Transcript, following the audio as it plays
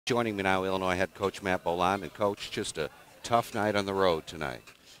Joining me now, Illinois head coach Matt Bollant. And, Coach, just a tough night on the road tonight.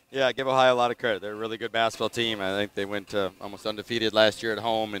 Yeah, I give Ohio a lot of credit. They're a really good basketball team. I think they went almost undefeated last year at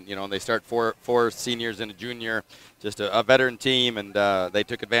home, and they start four seniors and a junior, just a veteran team, and they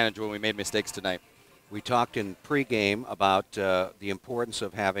took advantage when we made mistakes tonight. We talked in pregame about the importance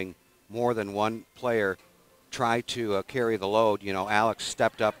of having more than one player try to carry the load. Alex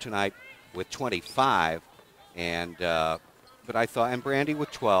stepped up tonight with 25, and but I thought, and Brandy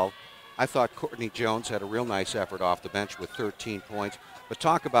with 12. I thought Courtney Jones had a real nice effort off the bench with 13 points. But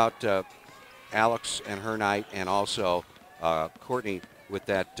talk about Alex and her night, and also Courtney with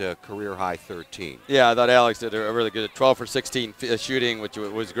that career-high 13. Yeah, I thought Alex did a really good 12 for 16 shooting, which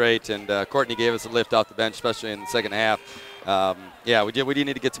was great, and Courtney gave us a lift off the bench, especially in the second half. Yeah, we did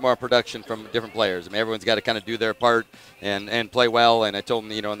need to get some more production from different players. I mean, everyone's got to kind of do their part and play well, and I told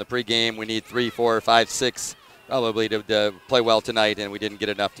them, in the pregame we need 3, 4, 5, 6 probably to play well tonight, and we didn't get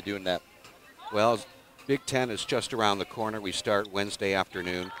enough to doing that. Well, Big Ten is just around the corner. We start Wednesday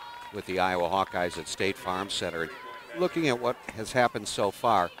afternoon with the Iowa Hawkeyes at State Farm Center. And looking at what has happened so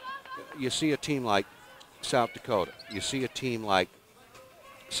far, you see a team like South Dakota. You see a team like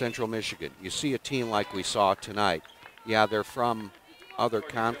Central Michigan. You see a team like we saw tonight. Yeah, they're from other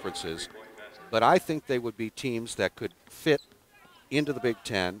conferences, but I think they would be teams that could fit into the Big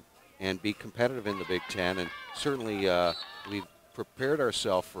Ten and be competitive in the Big Ten. And certainly we've prepared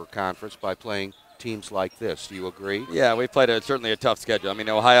ourselves for conference by playing teams like this. Do you agree? Yeah, we played certainly a tough schedule. I mean,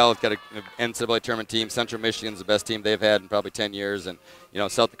 Ohio's got an NCAA tournament team. Central Michigan's the best team they've had in probably 10 years. And,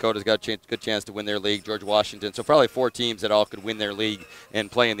 South Dakota's got a good chance to win their league. George Washington. So probably 4 teams that all could win their league and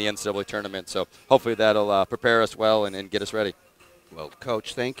play in the NCAA tournament. So hopefully that'll prepare us well and get us ready. Well,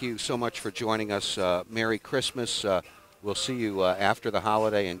 Coach, thank you so much for joining us. Merry Christmas. We'll see you after the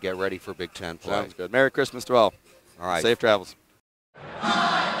holiday and get ready for Big Ten play. Sounds good. Merry Christmas to all. All right. Safe travels.